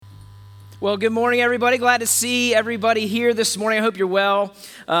Well, good morning, everybody. Glad to see everybody here this morning. I hope you're well,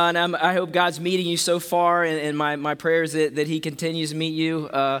 and I hope God's meeting you so far, and my prayer is that He continues to meet you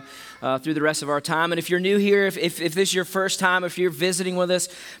through the rest of our time. And if you're new here, if this is your first time, if you're visiting with us,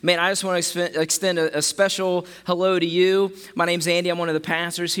 man, I just want to extend a special hello to you. My name's Andy. I'm one of the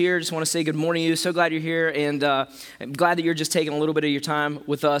pastors here. Just want to say good morning to you. So glad you're here, and I'm glad that you're just taking a little bit of your time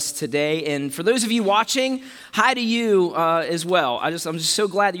with us today. And for those of you watching, hi to you as well. I'm just so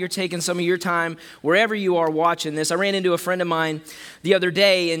glad that you're taking some of your time wherever you are watching this. I ran into a friend of mine the other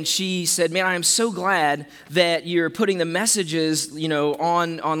day, and she said, man, I am so glad that you're putting the messages,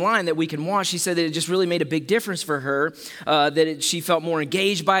 online that we can watch. She said that it just really made a big difference for her, she felt more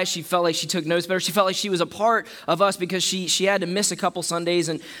engaged by it. She felt like she took notes better. She felt like she was a part of us because she had to miss a couple Sundays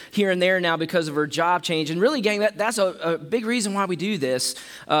and here and there now because of her job change. And really, gang, that's a big reason why we do this,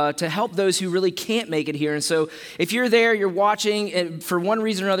 to help those who really can't make it here. And so if you're there, you're watching, and for one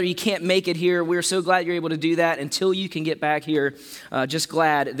reason or another, you can't make it here, we're so glad you're able to do that until you can get back here. Just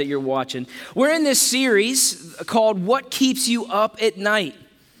glad that you're watching. We're in this series called What Keeps You Up at Night?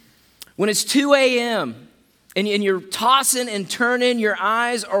 When it's 2 a.m. and you're tossing and turning, your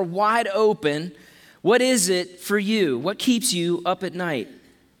eyes are wide open, what is it for you? What keeps you up at night?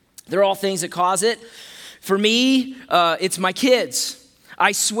 There are all things that cause it. For me, it's my kids.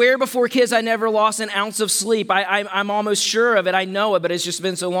 I swear before kids, I never lost an ounce of sleep. I'm almost sure of it. I know it, but it's just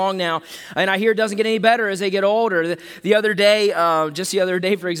been so long now. And I hear it doesn't get any better as they get older. The other day,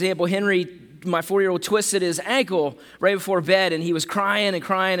 for example, Henry, my 4-year-old, twisted his ankle right before bed, and he was crying,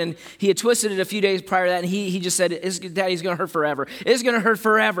 and he had twisted it a few days prior to that, and he just said, Daddy's going to hurt forever. It's going to hurt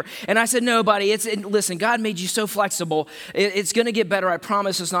forever. And I said, no, buddy, listen, God made you so flexible. It's going to get better. I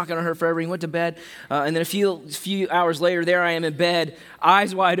promise it's not going to hurt forever. He went to bed, and then a few hours later, there I am in bed,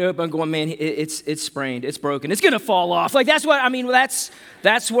 eyes wide open, going, man, it's sprained. It's broken. It's going to fall off. Like, that's where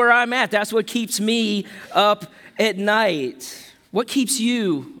I'm at. That's what keeps me up at night. What keeps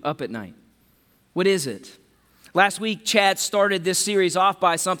you up at night? What is it? Last week, Chad started this series off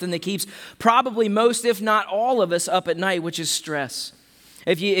by something that keeps probably most, if not all of us up at night, which is stress.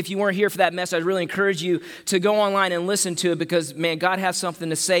 If you weren't here for that message, I'd really encourage you to go online and listen to it because, man, God has something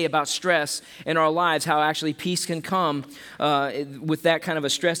to say about stress in our lives, how actually peace can come with that kind of a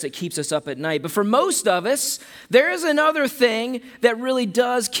stress that keeps us up at night. But for most of us, there is another thing that really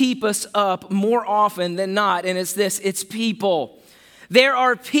does keep us up more often than not, and it's this: it's people. There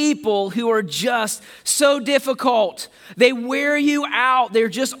are people who are just so difficult. They wear you out. They're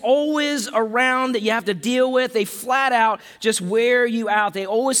just always around that you have to deal with. They flat out just wear you out. They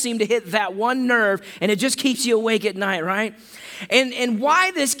always seem to hit that one nerve, and it just keeps you awake at night, right? And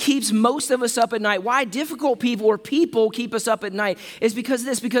why this keeps most of us up at night, why difficult people or people keep us up at night, is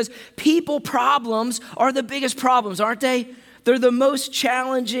because people problems are the biggest problems, aren't they? They're the most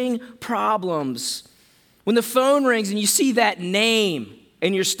challenging problems. When the phone rings and you see that name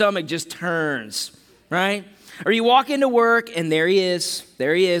and your stomach just turns, right? Or you walk into work and there he is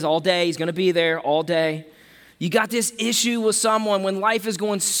all day. He's going to be there all day. You got this issue with someone when life is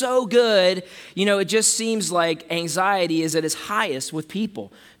going so good, it just seems like anxiety is at its highest with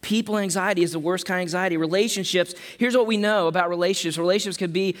people. People anxiety is the worst kind of anxiety. Relationships, here's what we know about relationships. Relationships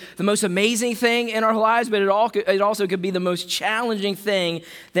can be the most amazing thing in our lives, but it also could be the most challenging thing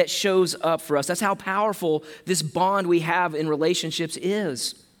that shows up for us. That's how powerful this bond we have in relationships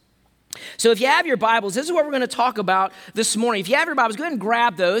is. So if you have your Bibles, this is what we're going to talk about this morning. If you have your Bibles, go ahead and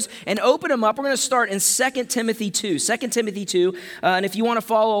grab those and open them up. We're going to start in 2 Timothy 2. 2 Timothy 2. And if you want to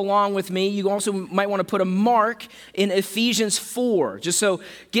follow along with me, you also might want to put a mark in Ephesians 4. Just so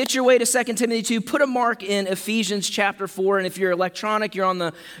get your way to 2 Timothy 2. Put a mark in Ephesians chapter 4. And if you're electronic, you're on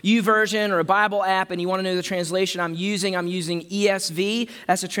the YouVersion or a Bible app, and you want to know the translation I'm using ESV.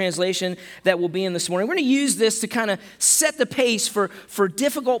 That's a translation that will be in this morning. We're going to use this to kind of set the pace for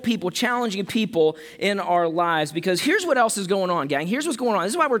difficult people, challenging people in our lives, because here's what else is going on, gang. Here's what's going on.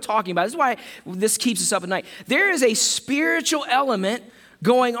 This is why we're talking about it. This is why this keeps us up at night. There is a spiritual element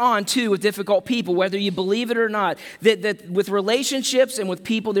going on too with difficult people, whether you believe it or not. That with relationships and with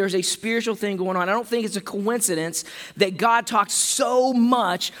people, there's a spiritual thing going on. I don't think it's a coincidence that God talks so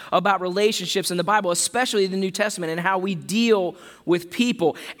much about relationships in the Bible, especially the New Testament, and how we deal with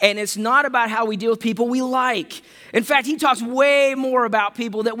people. And it's not about how we deal with people we like. In fact, he talks way more about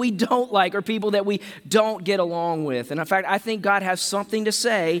people that we don't like or people that we don't get along with. And in fact, I think God has something to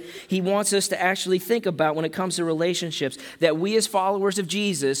say he wants us to actually think about when it comes to relationships, that we as followers of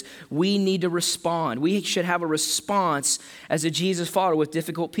Jesus, we need to respond. We should have a response as a Jesus follower with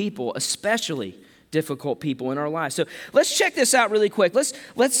difficult people, especially difficult people in our lives. So let's check this out really quick.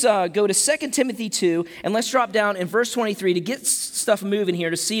 Let's go to 2 Timothy 2, and let's drop down in verse 23 to get stuff moving here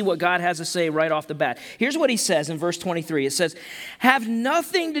to see what God has to say right off the bat. Here's what he says in verse 23. It says, "Have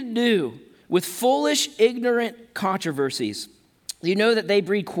nothing to do with foolish, ignorant controversies. You know that they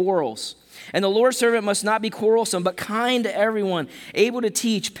breed quarrels. And the Lord's servant must not be quarrelsome, but kind to everyone, able to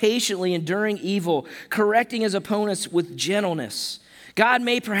teach, patiently enduring evil, correcting his opponents with gentleness. God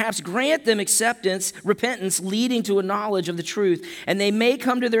may perhaps grant them repentance, leading to a knowledge of the truth, and they may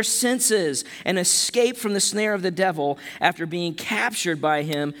come to their senses and escape from the snare of the devil after being captured by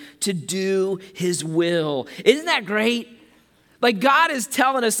him to do his will." Isn't that great? Like, God is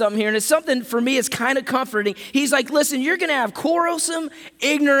telling us something here, and it's something for me, it's kind of comforting. He's like, listen, you're going to have quarrelsome,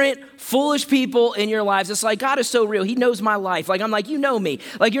 ignorant, foolish people in your lives. It's like, God is so real. He knows my life. Like, I'm like, you know me.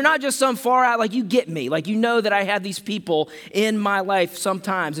 Like, you're not just some far out, like, you get me. Like, you know that I have these people in my life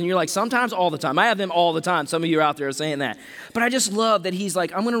sometimes. And you're like, sometimes, all the time. I have them all the time. Some of you are out there saying that. But I just love that he's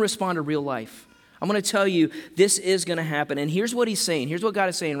like, I'm going to respond to real life. I'm going to tell you this is going to happen. And here's what he's saying. Here's what God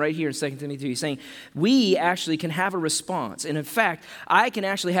is saying right here in 2 Timothy 3. He's saying we actually can have a response. And in fact, I can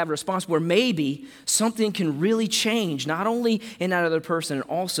actually have a response where maybe something can really change, not only in that other person and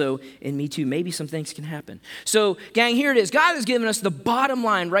also in me too. Maybe some things can happen. So, gang, here it is. God has given us the bottom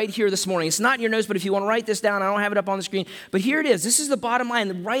line right here this morning. It's not in your notes, but if you want to write this down, I don't have it up on the screen. But here it is. This is the bottom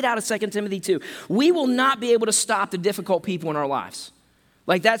line right out of 2 Timothy 2. We will not be able to stop the difficult people in our lives.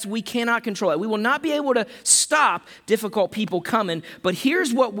 Like we cannot control it. We will not be able to stop difficult people coming, but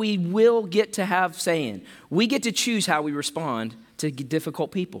here's what we will get to have saying. We get to choose how we respond to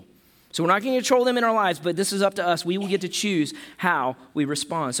difficult people. So we're not going to control them in our lives, but this is up to us. We will get to choose how we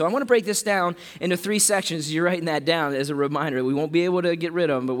respond. So I want to break this down into 3 sections. You're writing that down as a reminder. We won't be able to get rid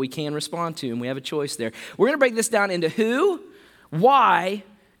of them, but we can respond to them. We have a choice there. We're going to break this down into who, why,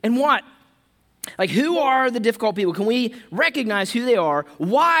 and what. Like, who are the difficult people? Can we recognize who they are?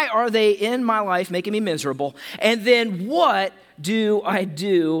 Why are they in my life making me miserable? And then what do I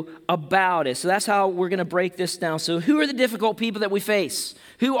do about it? So that's how we're going to break this down. So who are the difficult people that we face?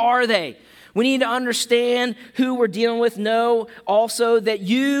 Who are they? We need to understand who we're dealing with. Know also that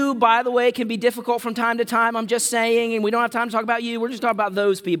you, by the way, can be difficult from time to time. I'm just saying, and we don't have time to talk about you. We're just talking about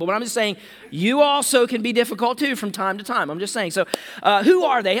those people. But I'm just saying, you also can be difficult too from time to time. I'm just saying. So who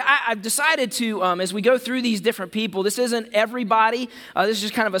are they? I've decided to, as we go through these different people, this isn't everybody. This is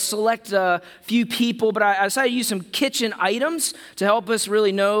just kind of a select few people. But I decided to use some kitchen items to help us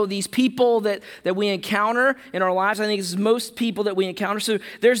really know these people that we encounter in our lives. I think it's most people that we encounter. So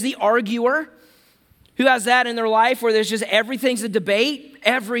there's the arguer. Who has that in their life where there's just everything's a debate,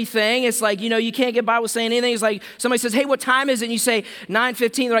 everything. It's like, you can't get by with saying anything. It's like somebody says, hey, what time is it? And you say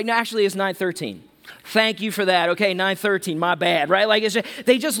 9:15. They're like, no, actually it's 9:13. Thank you for that. Okay, 9:13, my bad, right? Like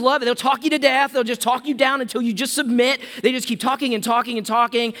they just love it. They'll talk you to death. They'll just talk you down until you just submit. They just keep talking and talking and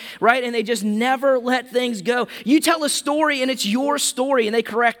talking, right? And they just never let things go. You tell a story and it's your story and they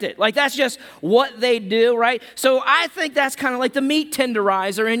correct it. Like that's just what they do, right? So I think that's kind of like the meat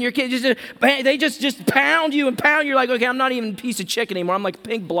tenderizer and your kids they just pound you and pound. You're like, okay, I'm not even a piece of chicken anymore. I'm like a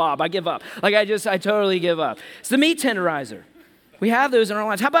pink blob. I give up. Like I totally give up. It's the meat tenderizer. We have those in our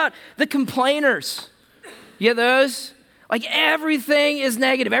lives. How about the complainers? You get those? Like everything is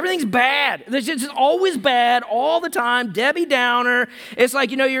negative. Everything's bad. It's just always bad all the time. Debbie Downer. It's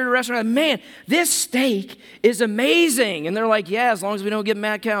like, you're in a restaurant, man, this steak is amazing. And they're like, yeah, as long as we don't get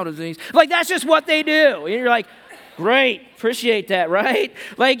mad cow disease. Like that's just what they do. And you're like, great, appreciate that, right?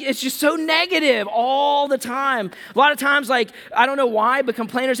 Like it's just so negative all the time. A lot of times, like, I don't know why, but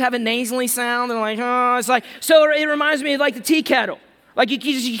complainers have a nasally sound. They're like, oh, it's like, so it reminds me of like the tea kettle. Like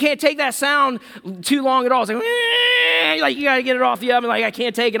you can't take that sound too long at all. It's like you got to get it off the oven. Like I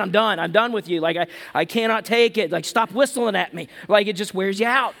can't take it. I'm done with you. Like I cannot take it. Like stop whistling at me. Like it just wears you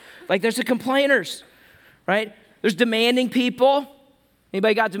out. Like there's the complainers, right? There's demanding people.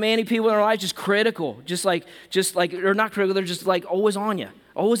 Anybody got demanding people in their life? Just critical, just like, or not critical. They're just like always on you,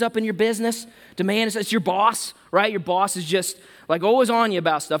 always up in your business. Demand, it's your boss, right? Your boss is just like always on you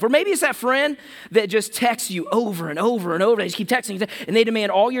about stuff. Or maybe it's that friend that just texts you over and over and over. They just keep texting and they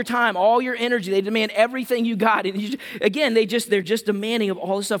demand all your time, all your energy. They demand everything you got. And again, they're just demanding of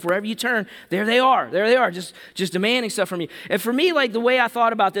all this stuff. Wherever you turn, there they are, just demanding stuff from you. And for me, like the way I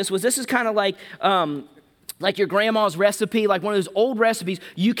thought about this is kind of like your grandma's recipe, like one of those old recipes.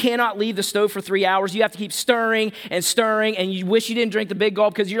 You cannot leave the stove for 3 hours. You have to keep stirring and stirring, and you wish you didn't drink the big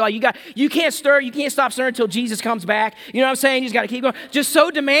gulp because you're like, you can't stir, you can't stop stirring until Jesus comes back. You know what I'm saying? You just got to keep going. Just so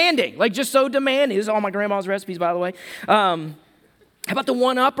demanding. This is all my grandma's recipes, by the way. How about the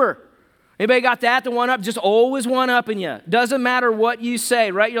one-upper? Anybody got that? The one up, just always one upping you. Doesn't matter what you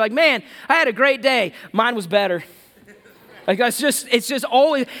say, right? You're like, man, I had a great day. Mine was better. Like it's just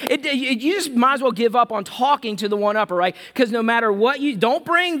always, you just might as well give up on talking to the one upper, right? Because no matter what don't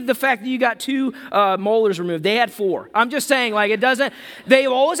bring the fact that you got 2 molars removed. They had 4. I'm just saying, like they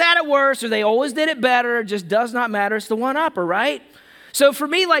always had it worse or they always did it better. It just does not matter. It's the one upper, right? So for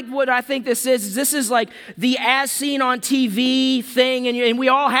me, like what I think this is like the as seen on TV thing, and we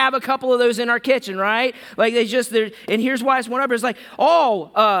all have a couple of those in our kitchen, right? Like and here's why it's one upper. It's like,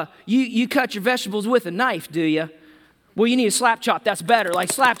 you cut your vegetables with a knife, do you? Well, you need a slap chop. That's better.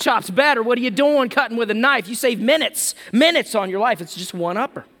 Like slap chop's better. What are you doing cutting with a knife? You save minutes on your life. It's just one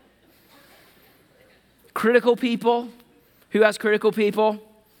upper. Critical people. Who has critical people?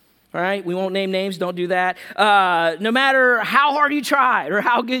 All right, we won't name names. Don't do that. No matter how hard you try or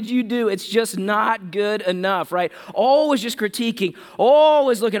how good you do, it's just not good enough, right? Always just critiquing,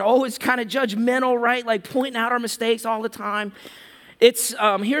 always looking, always kind of judgmental, right? Like pointing out our mistakes all the time. It's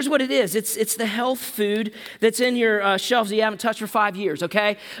here's what it is. It's the health food that's in your shelves that you haven't touched for 5 years.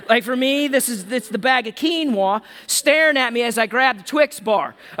 Okay, like for me, it's the bag of quinoa staring at me as I grab the Twix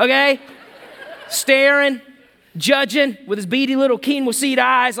bar. Okay, staring, judging with his beady little quinoa seed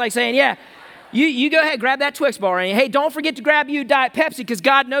eyes, like saying, "Yeah, you go ahead, grab that Twix bar, and hey, don't forget to grab you a Diet Pepsi because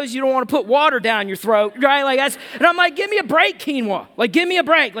God knows you don't want to put water down your throat, right?" Like that's, and I'm like, "Give me a break, quinoa. Like, give me a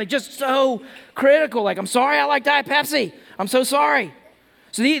break." Like, just so critical. Like, I'm sorry, I like Diet Pepsi. I'm so sorry.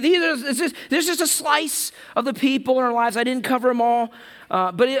 So there's just a slice of the people in our lives. I didn't cover them all.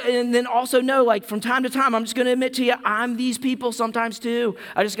 And then also know, like from time to time, I'm just going to admit to you, I'm these people sometimes too.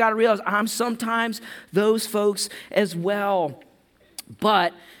 I just got to realize I'm sometimes those folks as well.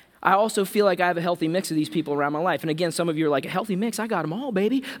 But I also feel like I have a healthy mix of these people around my life. And again, some of you are like, a healthy mix? I got them all,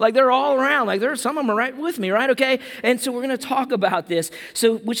 baby. Like they're all around. Like some of them are right with me, right? Okay. And so we're going to talk about this.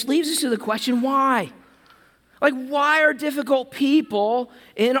 So which leaves us to the question, why? Like, why are difficult people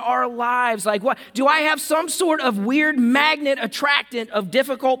in our lives? Like, what? Do I have some sort of weird magnet attractant of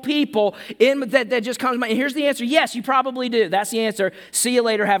difficult people that just comes to mind? And here's the answer. Yes, you probably do. That's the answer. See you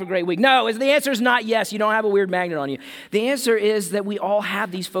later. Have a great week. No, the answer is not yes. You don't have a weird magnet on you. The answer is that we all have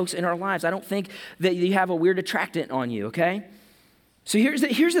these folks in our lives. I don't think that you have a weird attractant on you, okay? So here's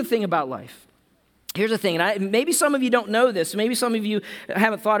the thing about life. Here's the thing. And maybe some of you don't know this. Maybe some of you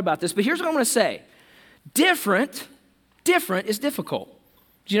haven't thought about this. But here's what I'm going to say. Different is difficult.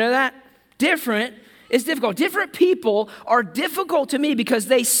 Do you know that? Different is difficult. Different people are difficult to me because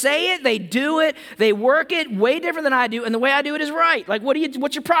they say it, they do it, they work it way different than I do, and the way I do it is right. Like,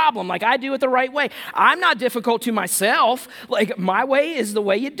 what's your problem? Like, I do it the right way. I'm not difficult to myself. Like, my way is the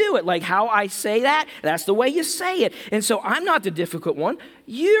way you do it. Like, how I say that, that's the way you say it. And so I'm not the difficult one.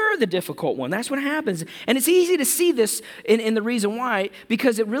 You're the difficult one. That's what happens. And it's easy to see this in the reason why,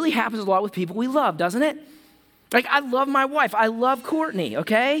 because it really happens a lot with people we love, doesn't it? Like, I love my wife. I love Courtney,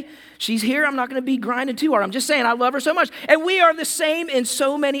 okay? She's here. I'm not going to be grinding too hard. I'm just saying I love her so much. And we are the same in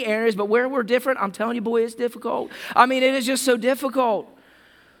so many areas, but where we're different, I'm telling you, boy, it's difficult. I mean, it is just so difficult.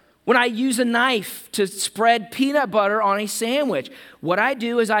 When I use a knife to spread peanut butter on a sandwich, what I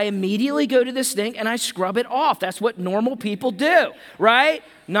do is I immediately go to the sink and I scrub it off. That's what normal people do, right?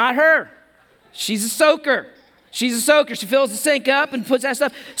 Not her. She's a soaker. She's a soaker. She fills the sink up and puts that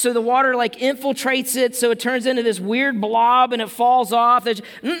stuff so the water like infiltrates it so it turns into this weird blob and it falls off.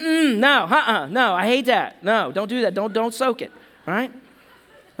 No, I hate that. No, don't do that. Don't soak it, right?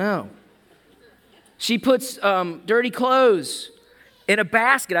 No. She puts dirty clothes in a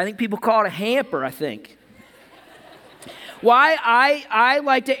basket. I think people call it a hamper, I think. Why? I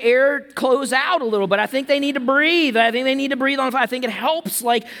like to air clothes out a little bit. I think they need to breathe. I think they need to breathe on. I think it helps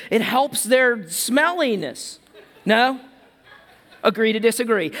their smelliness. No? Agree to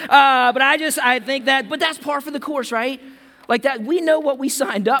disagree. But I think but that's par for the course, right? Like that, we know what we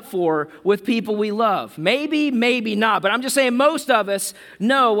signed up for with people we love. Maybe not. But I'm just saying most of us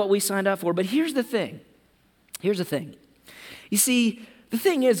know what we signed up for. But here's the thing. You see, the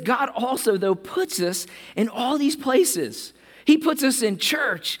thing is, God also, though, puts us in all these places. He puts us in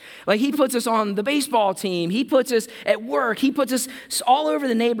church, like he puts us on the baseball team. He puts us at work. He puts us all over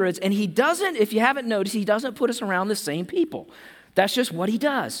the neighborhoods. And he doesn't, if you haven't noticed, he doesn't put us around the same people. That's just what he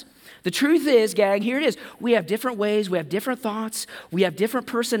does. The truth is, gang, here it is. We have different ways. We have different thoughts. We have different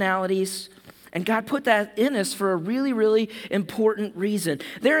personalities. And God put that in us for a really, really important reason.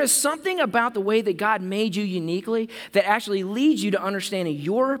 There is something about the way that God made you uniquely that actually leads you to understanding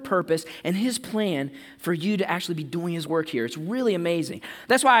your purpose and his plan for you to actually be doing his work here. It's really amazing.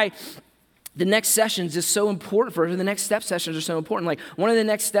 That's why the next sessions is so important for us. The next step sessions are so important. Like one of the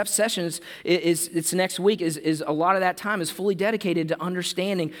next step sessions it's next week is a lot of that time is fully dedicated to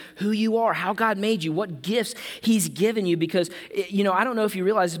understanding who you are, how God made you, what gifts he's given you. Because, I don't know if you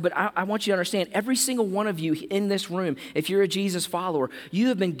realize this, but I want you to understand every single one of you in this room, if you're a Jesus follower, you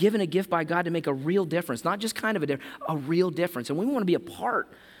have been given a gift by God to make a real difference, not just kind of a difference, a real difference. And we want to be a part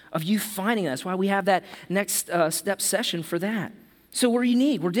of you finding that. That's why we have that next step session for that. So we're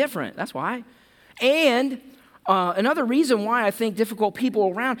unique, we're different, that's why. And another reason why I think difficult people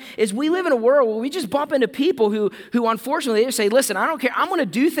around is we live in a world where we just bump into people who unfortunately, they just say, listen, I don't care, I'm going to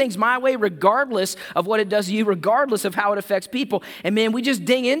do things my way regardless of what it does to you, regardless of how it affects people. And man, we just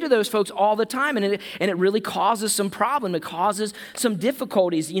ding into those folks all the time, and it really causes some problem. It causes some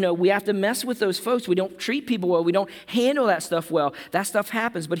difficulties. We have to mess with those folks. We don't treat people well. We don't handle that stuff well. That stuff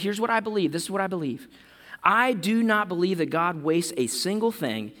happens. But here's what I believe. This is what I believe. I do not believe that God wastes a single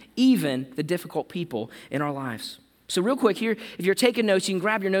thing, even the difficult people in our lives. So real quick here, if you're taking notes, you can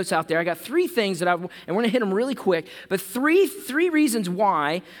grab your notes out there. I got three things and we're going to hit them really quick, but three reasons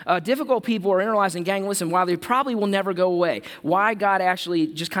why difficult people are in our lives. And gang, listen, why they probably will never go away. Why God actually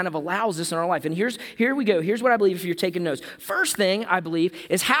just kind of allows this in our life. And here we go. Here's what I believe if you're taking notes. First thing I believe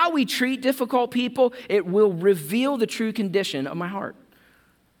is how we treat difficult people. It will reveal the true condition of my heart.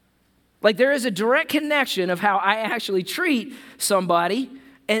 Like there is a direct connection of how I actually treat somebody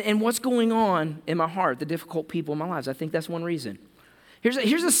and what's going on in my heart, the difficult people in my lives. I think that's one reason. Here's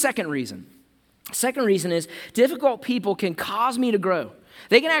a second reason. Second reason is difficult people can cause me to grow.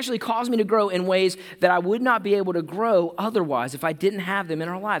 They can actually cause me to grow in ways that I would not be able to grow otherwise if I didn't have them in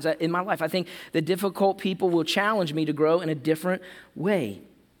our lives, in my life. I think the difficult people will challenge me to grow in a different way.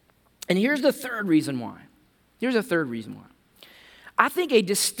 And here's the third reason why. I think a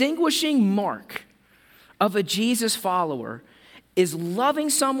distinguishing mark of a Jesus follower is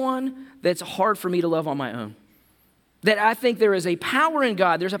loving someone that's hard for me to love on my own. That I think there is a power in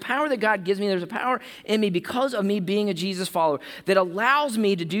God. There's a power that God gives me. There's a power in me because of me being a Jesus follower that allows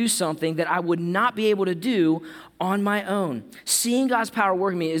me to do something that I would not be able to do on my own. Seeing God's power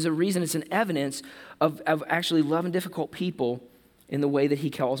work in me is a reason, it's an evidence of actually loving difficult people in the way that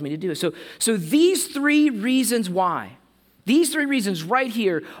he calls me to do it. So these three reasons why. These three reasons right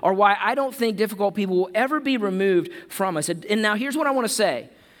here are why I don't think difficult people will ever be removed from us. And now here's what I want to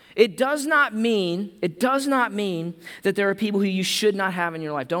say. It does not mean that there are people who you should not have in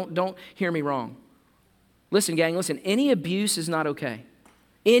your life. Don't hear me wrong. Listen, gang, any abuse is not okay.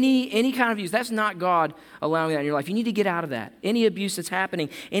 Any kind of abuse, that's not God allowing that in your life. You need to get out of that. Any abuse that's happening,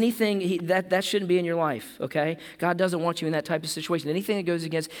 anything that shouldn't be in your life, okay? God doesn't want you in that type of situation. Anything that goes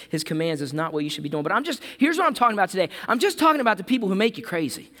against his commands is not what you should be doing. But here's what I'm talking about today. I'm just talking about the people who make you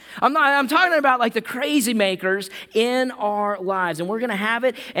crazy. I'm talking about like the crazy makers in our lives. And we're going to have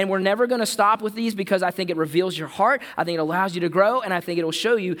it, and we're never going to stop with these because I think it reveals your heart. I think it allows you to grow, and I think it'll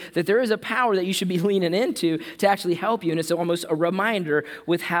show you that there is a power that you should be leaning into to actually help you. And it's almost a reminder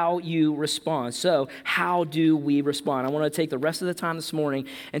with how you respond. So how do we respond? I want to take the rest of the time this morning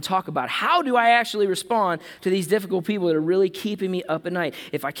and talk about how do I actually respond to these difficult people that are really keeping me up at night.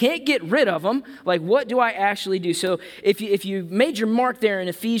 If I can't get rid of them, like what do I actually do? So if you made your mark there in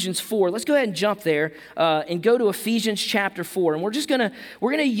Ephesians 4, let's go ahead and jump there and go to Ephesians chapter 4. And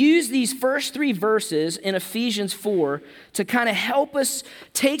we're gonna use these first three verses in Ephesians 4 to kind of help us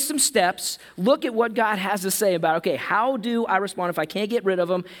take some steps, look at what God has to say about, okay, how do I respond if I can't get rid of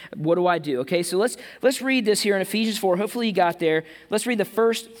them? What do I do? Okay, so let's read this here in Ephesians 4. Hopefully you got there. Let's read the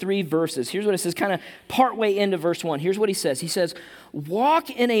first three verses. Here's what it says, kind of partway into verse 1. Here's what he says. He says, walk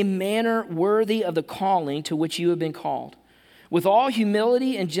in a manner worthy of the calling to which you have been called, with all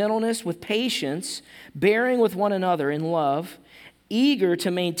humility and gentleness, with patience, bearing with one another in love, eager to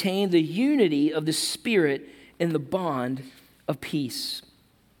maintain the unity of the Spirit in the bond of peace.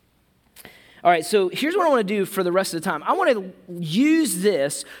 All right, so here's what I want to do for the rest of the time. I want to use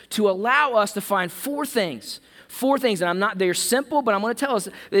this to allow us to find four things, and they're simple, but I'm going to tell us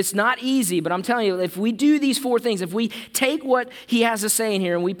it's not easy, but I'm telling you, if we do these four things, if we take what he has to say in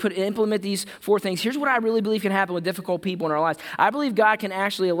here and we implement these four things, here's what I really believe can happen with difficult people in our lives. I believe God can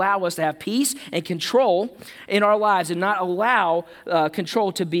actually allow us to have peace and control in our lives and not allow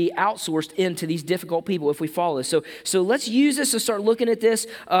control to be outsourced into these difficult people if we follow this. So let's use this to start looking at this.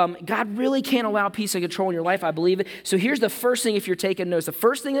 God really can allow peace and control in your life. I believe it. So here's the first thing if you're taking notes. The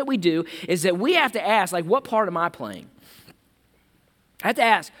first thing that we do is that we have to ask, like, what part am I playing? I have to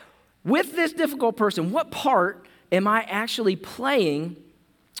ask, with this difficult person, what part am I actually playing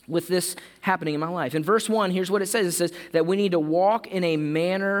with this happening in my life? In verse 1, here's what it says. It says that we need to walk in a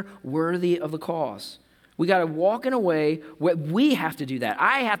manner worthy of the cause. We got to walk in a way where we have to do that.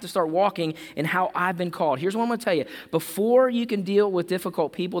 I have to start walking in how I've been called. Here's what I'm going to tell you. Before you can deal with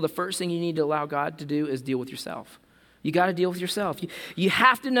difficult people, the first thing you need to allow God to do is deal with yourself. You got to deal with yourself. You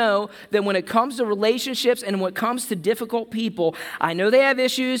have to know that when it comes to relationships and when it comes to difficult people, I know they have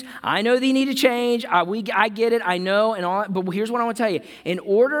issues. I know they need to change. I get it. I know and all. But here's what I want to tell you. In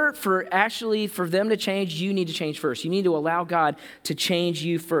order for them to change, you need to change first. You need to allow God to change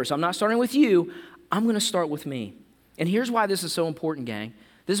you first. I'm not starting with you. I'm going to start with me. And here's why this is so important, gang.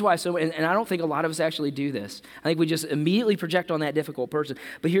 This is why and I don't think a lot of us actually do this. I think we just immediately project on that difficult person.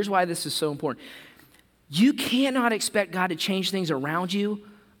 But here's why this is so important. You cannot expect God to change things around you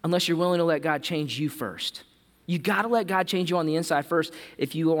unless you're willing to let God change you first. You got to let God change you on the inside first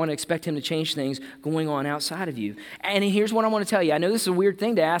if you want to expect him to change things going on outside of you. And here's what I want to tell you. I know this is a weird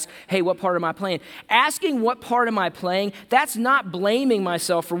thing to ask, hey, what part am I playing? Asking what part am I playing, that's not blaming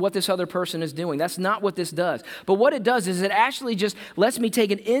myself for what this other person is doing. That's not what this does. But what it does is it actually just lets me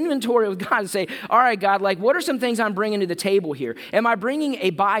take an inventory with God and say, all right, God, like what are some things I'm bringing to the table here? Am I bringing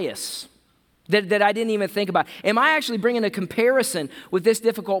a bias that I didn't even think about? Am I actually bringing a comparison with this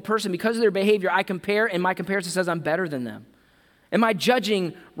difficult person? Because of their behavior, I compare, and my comparison says I'm better than them. Am I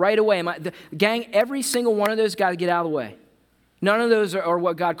judging right away? Gang, every single one of those got to get out of the way. None of those are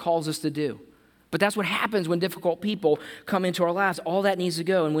what God calls us to do. But that's what happens when difficult people come into our lives. All that needs to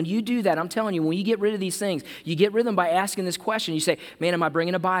go. And when you do that, I'm telling you, when you get rid of these things, you get rid of them by asking this question. You say, man, am I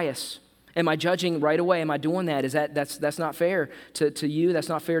bringing a bias? Am I judging right away? Am I doing that? That's not fair to you? That's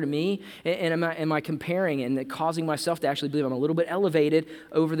not fair to me? And am I comparing and causing myself to actually believe I'm a little bit elevated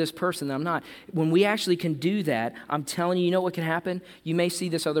over this person that I'm not? When we actually can do that, I'm telling you, you know what can happen? You may see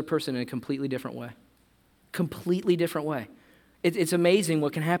this other person in a completely different way. Completely different way. It's amazing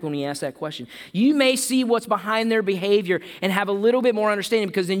what can happen when you ask that question. You may see what's behind their behavior and have a little bit more understanding,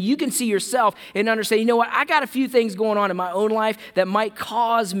 because then you can see yourself and understand, you know what, I got a few things going on in my own life that might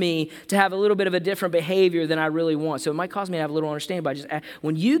cause me to have a little bit of a different behavior than I really want. So it might cause me to have a little understanding. But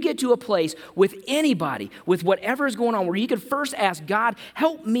when you get to a place with anybody, with whatever is going on, where you can first ask, God,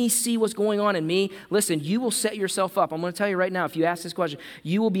 help me see what's going on in me, listen, you will set yourself up. I'm going to tell you right now, if you ask this question,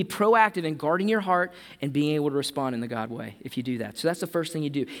 you will be proactive in guarding your heart and being able to respond in the God way if you do that. So that's the first thing you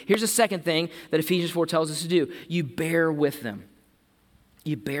do. Here's the second thing that Ephesians 4 tells us to do. You bear with them.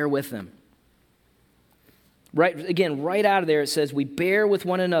 You bear with them. Right out of there it says we bear with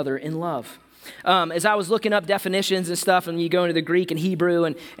one another in love. As I was looking up definitions and stuff, and you go into the Greek and Hebrew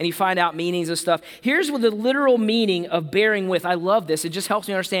and you find out meanings and stuff, here's what the literal meaning of bearing with. I love this. It just helps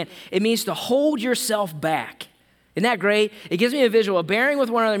me understand. It means to hold yourself back. Isn't that great? It gives me a visual of bearing with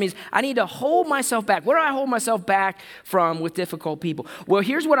one another. Means I need to hold myself back. What do I hold myself back from with difficult people? Well,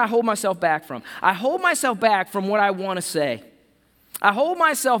 here's what I hold myself back from. I hold myself back from what I want to say. I hold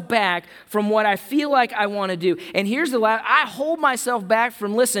myself back from what I feel like I want to do. And here's the last, I hold myself back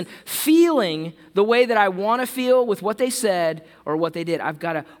from, feeling the way that I want to feel with what they said or what they did. I've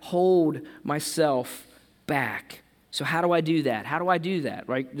got to hold myself back. So how do I do that?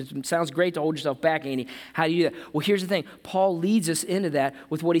 Right? It sounds great to hold yourself back, Andy. How do you do that? Well, here's the thing. Paul leads us into that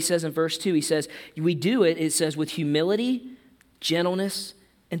with what he says in verse 2. He says, we do it, it says, with humility, gentleness,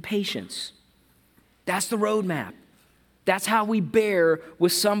 and patience. That's the roadmap. That's how we bear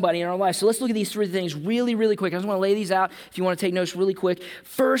with somebody in our life. So let's look at these three things really, really quick. I just want to lay these out if you want to take notes really quick.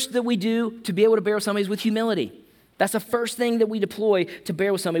 First that we do to be able to bear with somebody is with humility. That's the first thing that we deploy to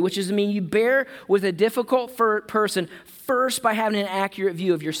bear with somebody, which is, you bear with a difficult person first by having an accurate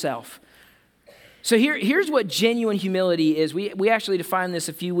view of yourself. So here's what genuine humility is. We actually defined this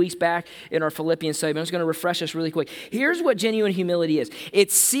a few weeks back in our Philippians study, but I'm just going to refresh us really quick. Here's what genuine humility is.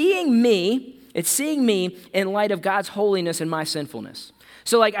 It's seeing me in light of God's holiness and my sinfulness.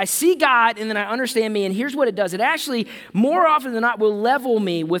 So I see God and then I understand me, and here's what it does. It actually, more often than not, will level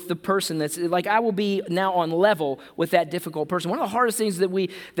me with the person that's, I will be now on level with that difficult person. One of the hardest things that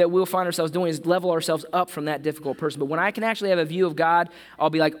we'll find ourselves doing is level ourselves up from that difficult person. But when I can actually have a view of God,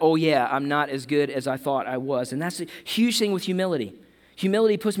 I'll be like, oh yeah, I'm not as good as I thought I was. And that's a huge thing with humility.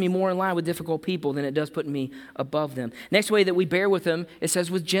 Humility puts me more in line with difficult people than it does putting me above them. Next way that we bear with them, it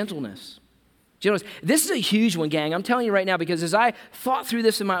says with gentleness. This is a huge one, gang. I'm telling you right now, because as I thought through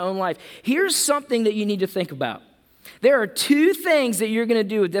this in my own life, here's something that you need to think about. There are two things that you're going to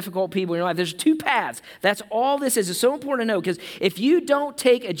do with difficult people in your life. There's two paths. That's all this is. It's so important to know, because if you don't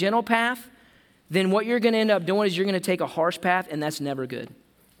take a gentle path, then what you're going to end up doing is you're going to take a harsh path, and that's never good.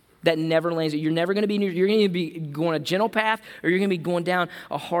 That never lands. You're never going to be, you're going to be going a gentle path, or you're going to be going down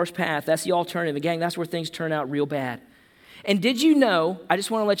a harsh path. That's the alternative. And gang, that's where things turn out real bad. And did you know, I just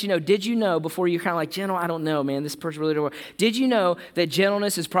want to let you know, did you know before you're kind of like, gentle, I don't know, man, this person really don't work. Did you know that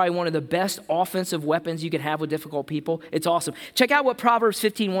gentleness is probably one of the best offensive weapons you could have with difficult people? It's awesome. Check out what Proverbs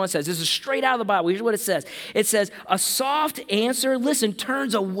 15:1 says. This is straight out of the Bible. Here's what it says. It says, a soft answer, listen,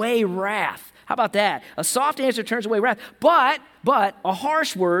 turns away wrath. How about that? A soft answer turns away wrath, but a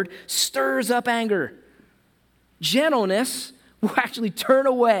harsh word stirs up anger. Gentleness will actually turn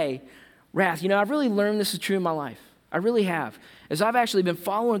away wrath. You know, I've really learned this is true in my life. I really have. As I've actually been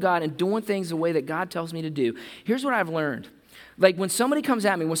following God and doing things the way that God tells me to do, here's what I've learned. Like when somebody comes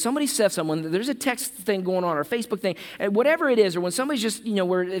at me, when somebody says someone, there's a text thing going on or a Facebook thing, and whatever it is, or when somebody's just,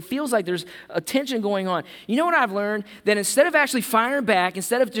 where it feels like there's a tension going on, you know what I've learned? That instead of actually firing back,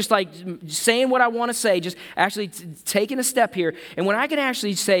 instead of just like saying what I want to say, just actually taking a step here, and when I can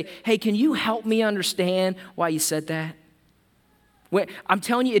actually say, hey, can you help me understand why you said that? I'm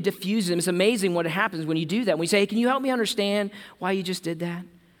telling you, it diffuses them. It's amazing what happens when you do that. When you say, hey, can you help me understand why you just did that?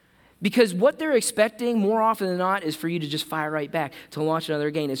 Because what they're expecting more often than not is for you to just fire right back, to launch another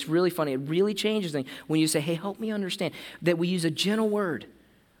game. It's really funny. It really changes things when you say, hey, help me understand. That we use a gentle word.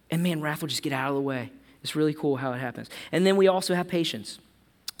 And man, wrath will just get out of the way. It's really cool how it happens. And then we also have patience.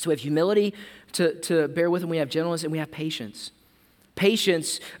 So we have humility to bear with them. We have gentleness and we have patience.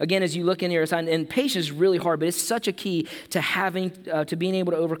 Patience, again, as you look in here, and patience is really hard, but it's such a key to having, to being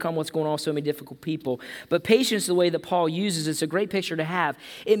able to overcome what's going on with so many difficult people. But patience, the way that Paul uses, it's a great picture to have.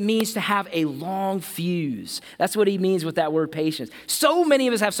 It means to have a long fuse. That's what he means with that word patience. So many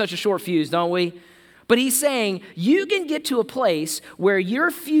of us have such a short fuse, don't we? But he's saying you can get to a place where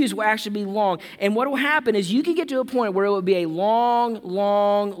your fuse will actually be long. And what will happen is you can get to a point where it will be a long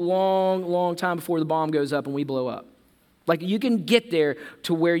time before the bomb goes up and we blow up. Like you can get there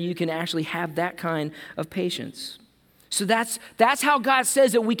to where you can actually have that kind of patience. So that's how God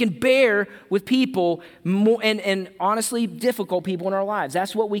says that we can bear with people more, and honestly difficult people in our lives.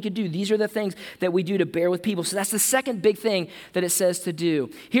 That's what we could do. These are the things that we do to bear with people. So that's the second big thing that it says to do.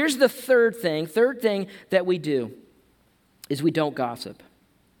 Here's the third thing that we do is we don't gossip.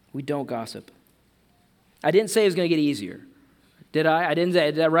 We don't gossip. I didn't say it was going to get easier. Did I? I didn't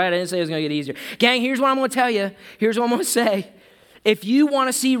say that, right? I didn't say it was going to get easier. Gang, here's what I'm going to tell you. Here's what I'm going to say. If you want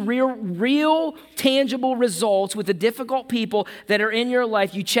to see real, tangible results with the difficult people that are in your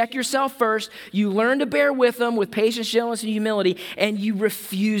life, you check yourself first, you learn to bear with them with patience, gentleness, and humility, and you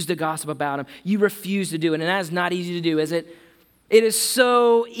refuse to gossip about them. You refuse to do it, and that is not easy to do, is it? It is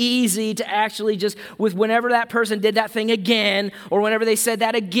so easy to actually just, with whenever that person did that thing again, or whenever they said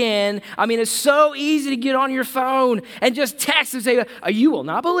that again, I mean, it's so easy to get on your phone and just text and say, you will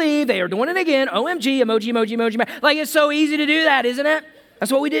not believe they are doing it again, OMG, emoji. Like, it's so easy to do that, isn't it?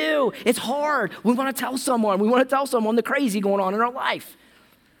 That's what we do. It's hard. We want to tell someone the crazy going on in our life.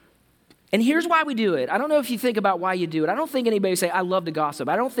 And here's why we do it. I don't know if you think about why you do it. I don't think anybody would say, I love to gossip.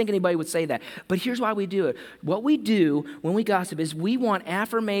 I don't think anybody would say that. But here's why we do it. What we do when we gossip is we want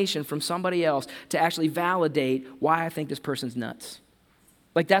affirmation from somebody else to actually validate why I think this person's nuts.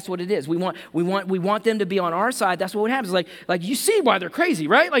 Like that's what it is. We want them to be on our side. That's what happens. Like you see why they're crazy,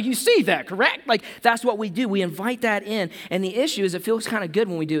 right? Like you see that, correct? Like that's what we do. We invite that in. And the issue is it feels kind of good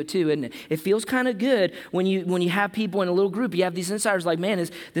when we do it too, isn't it? It feels kind of good when you have people in a little group. You have these insiders like, man,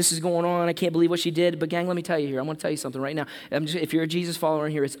 this is going on. I can't believe what she did. But gang, let me tell you here. I'm going to tell you something right now. If you're a Jesus follower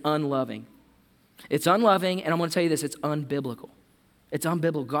in here, it's unloving. It's unloving, and I'm going to tell you this. It's unbiblical. It's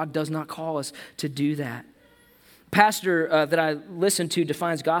unbiblical. God does not call us to do that. Pastor that I listen to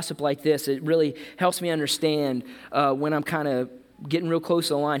defines gossip like this. It really helps me understand when I'm kind of getting real close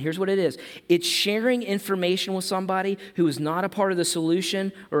to the line. Here's what it is. It's sharing information with somebody who is not a part of the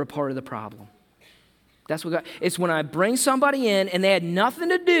solution or a part of the problem. That's what it's when I bring somebody in and they had nothing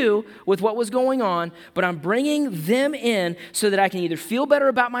to do with what was going on, but I'm bringing them in so that I can either feel better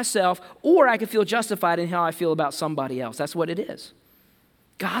about myself or I can feel justified in how I feel about somebody else. That's what it is.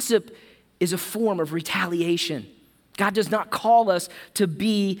 Gossip is a form of retaliation. God does not call us to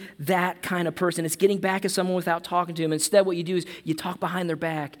be that kind of person. It's getting back at someone without talking to them. Instead, what you do is you talk behind their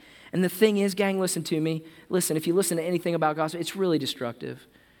back. And the thing is, gang, listen to me. Listen, if you listen to anything about gossip, it's really destructive.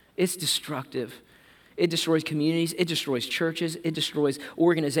 It's destructive. It destroys communities. It destroys churches. It destroys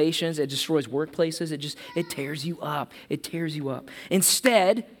organizations. It destroys workplaces. It tears you up. It tears you up.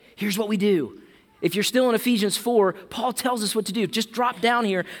 Instead, here's what we do. If you're still in Ephesians 4, Paul tells us what to do. Just drop down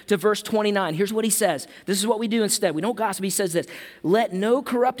here to verse 29. Here's what he says. This is what we do instead. We don't gossip. He says this. Let no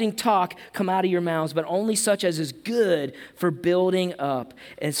corrupting talk come out of your mouths, but only such as is good for building up,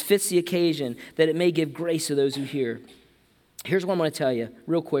 as fits the occasion, that it may give grace to those who hear. Here's what I'm going to tell you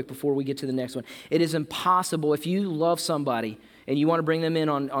real quick before we get to the next one. It is impossible if you love somebody, and you want to bring them in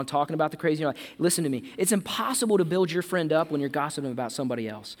on talking about the crazy, you're like, listen to me. It's impossible to build your friend up when you're gossiping about somebody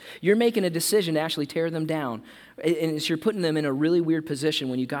else. You're making a decision to actually tear them down, and you're putting them in a really weird position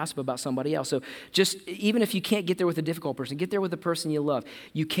when you gossip about somebody else. So just, even if you can't get there with a difficult person, get there with the person you love.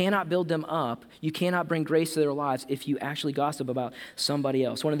 You cannot build them up. You cannot bring grace to their lives if you actually gossip about somebody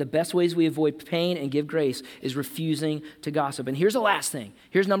else. One of the best ways we avoid pain and give grace is refusing to gossip. And here's the last thing.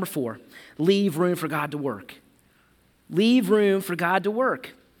 Here's number 4. Leave room for God to work. Leave room for God to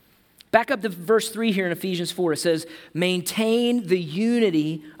work. Back up to verse 3 here in Ephesians 4. It says, maintain the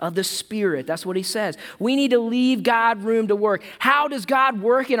unity of the Spirit. That's what he says. We need to leave God room to work. How does God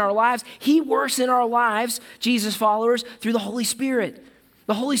work in our lives? He works in our lives, Jesus followers, through the Holy Spirit.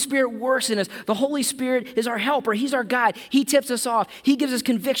 The Holy Spirit works in us. The Holy Spirit is our helper. He's our guide. He tips us off. He gives us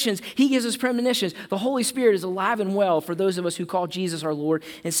convictions. He gives us premonitions. The Holy Spirit is alive and well for those of us who call Jesus our Lord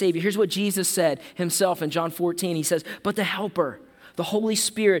and Savior. Here's what Jesus said himself in John 14. He says, but the helper, the Holy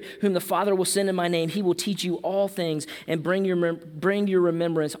Spirit, whom the Father will send in my name, he will teach you all things and bring your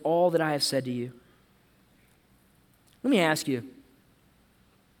remembrance all that I have said to you. Let me ask you,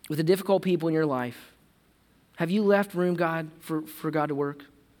 with the difficult people in your life, have you left room, God, for God to work?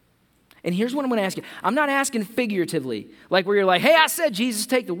 And here's what I'm going to ask you. I'm not asking figuratively, like where you're like, hey, I said, Jesus,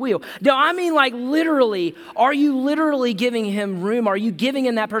 take the wheel. No, I mean like literally. Are you literally giving him room? Are you giving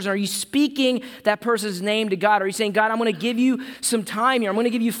him that person? Are you speaking that person's name to God? Are you saying, God, I'm going to give you some time here. I'm going to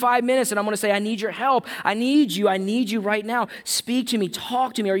give you 5 minutes and I'm going to say, I need your help. I need you right now. Speak to me.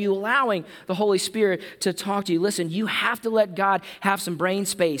 Talk to me. Are you allowing the Holy Spirit to talk to you? Listen, you have to let God have some brain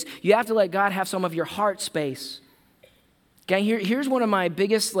space. You have to let God have some of your heart space. Okay, here's one of my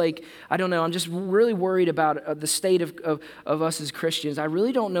biggest, I'm just really worried about the state of us as Christians. I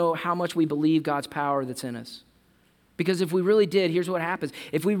really don't know how much we believe God's power that's in us. Because if we really did, here's what happens.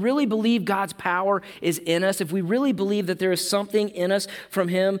 If we really believe God's power is in us, if we really believe that there is something in us from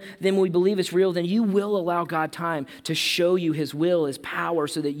him, then we believe it's real, then you will allow God time to show you his will, his power,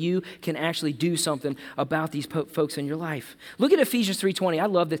 so that you can actually do something about these folks in your life. Look at Ephesians 3:20. I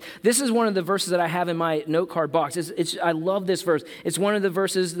love this. This is one of the verses that I have in my note card box. I love this verse. It's one of the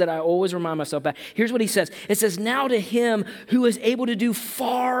verses that I always remind myself about. Here's what he says. It says, now to him who is able to do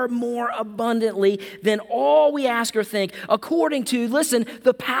far more abundantly than all we ask or think, according to, listen,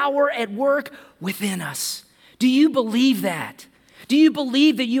 the power at work within us. Do you believe that? Do you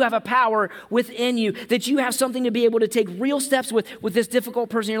believe that you have a power within you, that you have something to be able to take real steps with this difficult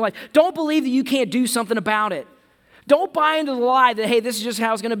person in your life? Don't believe that you can't do something about it. Don't buy into the lie that, hey, this is just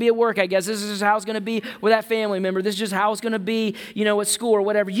how it's going to be at work, I guess. This is just how it's going to be with that family member. This is just how it's going to be, at school or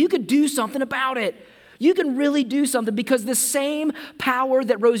whatever. You could do something about it. You can really do something because the same power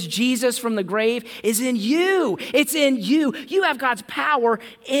that rose Jesus from the grave is in you. It's in you. You have God's power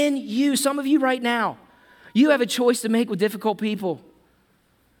in you. Some of you right now, you have a choice to make with difficult people.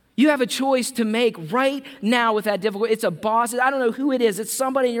 You have a choice to make right now with that difficult. It's a boss. I don't know who it is. It's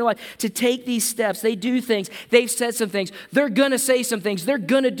somebody in your life to take these steps. They do things. They've said some things. They're going to say some things. They're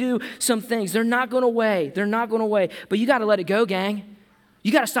going to do some things. They're not going to weigh. They're not going to weigh. But you got to let it go, gang.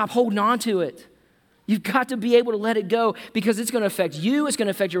 You got to stop holding on to it. You've got to be able to let it go because it's going to affect you. It's going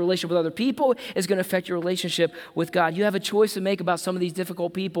to affect your relationship with other people. It's going to affect your relationship with God. You have a choice to make about some of these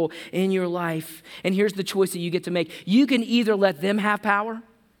difficult people in your life. And here's the choice that you get to make. You can either let them have power,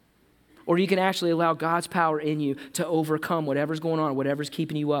 or you can actually allow God's power in you to overcome whatever's going on, whatever's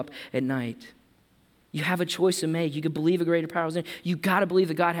keeping you up at night. You have a choice to make. You could believe a greater power is in you. You got to believe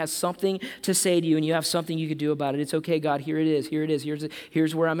that God has something to say to you, and you have something you could do about it. It's okay, God. Here it is. Here it is.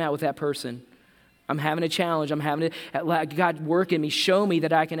 Here's where I'm at with that person. I'm having a challenge. I'm having to, God, work in me. Show me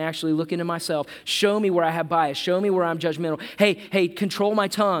that I can actually look into myself. Show me where I have bias. Show me where I'm judgmental. Hey, control my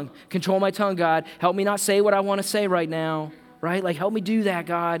tongue. Control my tongue, God. Help me not say what I want to say right now, right? Help me do that,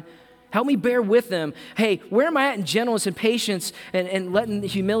 God. Help me bear with them. Hey, where am I at in gentleness and patience and letting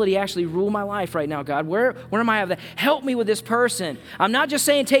humility actually rule my life right now, God? Where am I at that? Help me with this person. I'm not just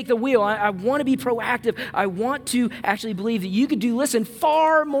saying take the wheel. I want to be proactive. I want to actually believe that you could do,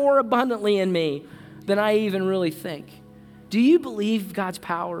 far more abundantly in me than I even really think. Do you believe God's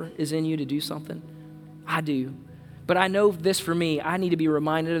power is in you to do something? I do. But I know this for me. I need to be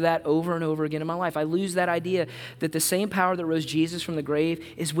reminded of that over and over again in my life. I lose that idea that the same power that rose Jesus from the grave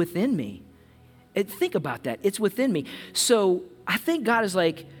is within me. Think about that. It's within me. So I think God is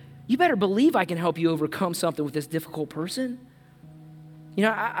like, you better believe I can help you overcome something with this difficult person.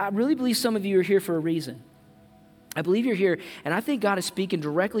 I really believe some of you are here for a reason. I believe you're here, and I think God is speaking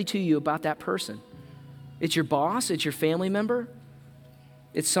directly to you about that person. It's your boss. It's your family member.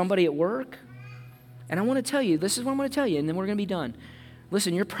 It's somebody at work. And I want to tell you, this is what I'm going to tell you, and then we're going to be done.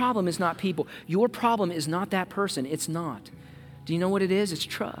 Listen, your problem is not people. Your problem is not that person. It's not. Do you know what it is? It's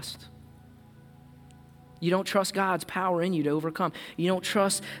trust. You don't trust God's power in you to overcome. You don't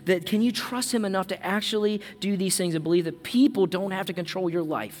trust that. Can you trust him enough to actually do these things and believe that people don't have to control your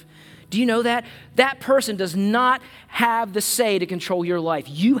life? Do you know that? That person does not have the say to control your life.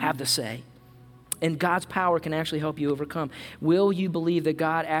 You have the say. And God's power can actually help you overcome. Will you believe that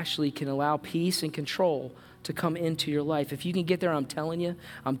God actually can allow peace and control to come into your life? If you can get there, I'm telling you,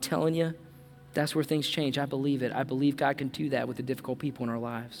 that's where things change. I believe it. I believe God can do that with the difficult people in our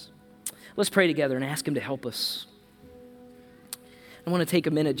lives. Let's pray together and ask him to help us. I want to take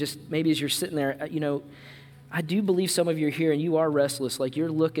a minute, just maybe as you're sitting there, I do believe some of you are here and you are restless. Like you're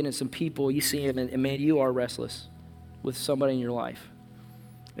looking at some people, you see them, and man, you are restless with somebody in your life.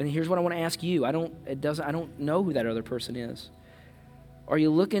 And here's what I want to ask you. I don't know who that other person is. Are you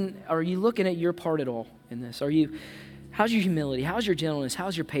looking at your part at all in this? How's your humility? How's your gentleness?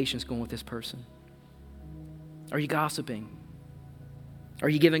 How's your patience going with this person? Are you gossiping? Are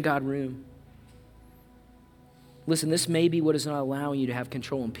you giving God room? Listen, this may be what is not allowing you to have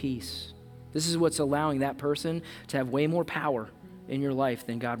control and peace. This is what's allowing that person to have way more power in your life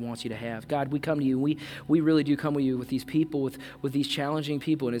than God wants you to have. God, we come to you. We really do come to you with these people, with these challenging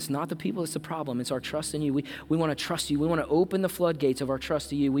people. And it's not the people that's the problem. It's our trust in you. We want to trust you. We want to open the floodgates of our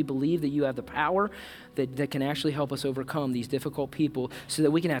trust to you. We believe that you have the power that can actually help us overcome these difficult people so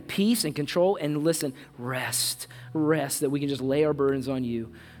that we can have peace and control and rest, that we can just lay our burdens on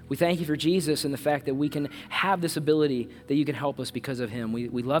you. We thank you for Jesus and the fact that we can have this ability that you can help us because of him. We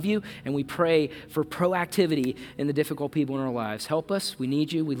love you, and we pray for proactivity in the difficult people in our lives. Help us. We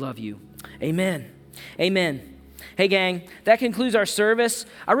need you. We love you. Amen. Amen. Hey, gang, that concludes our service.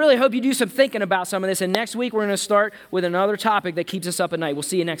 I really hope you do some thinking about some of this, and next week we're going to start with another topic that keeps us up at night. We'll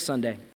see you next Sunday.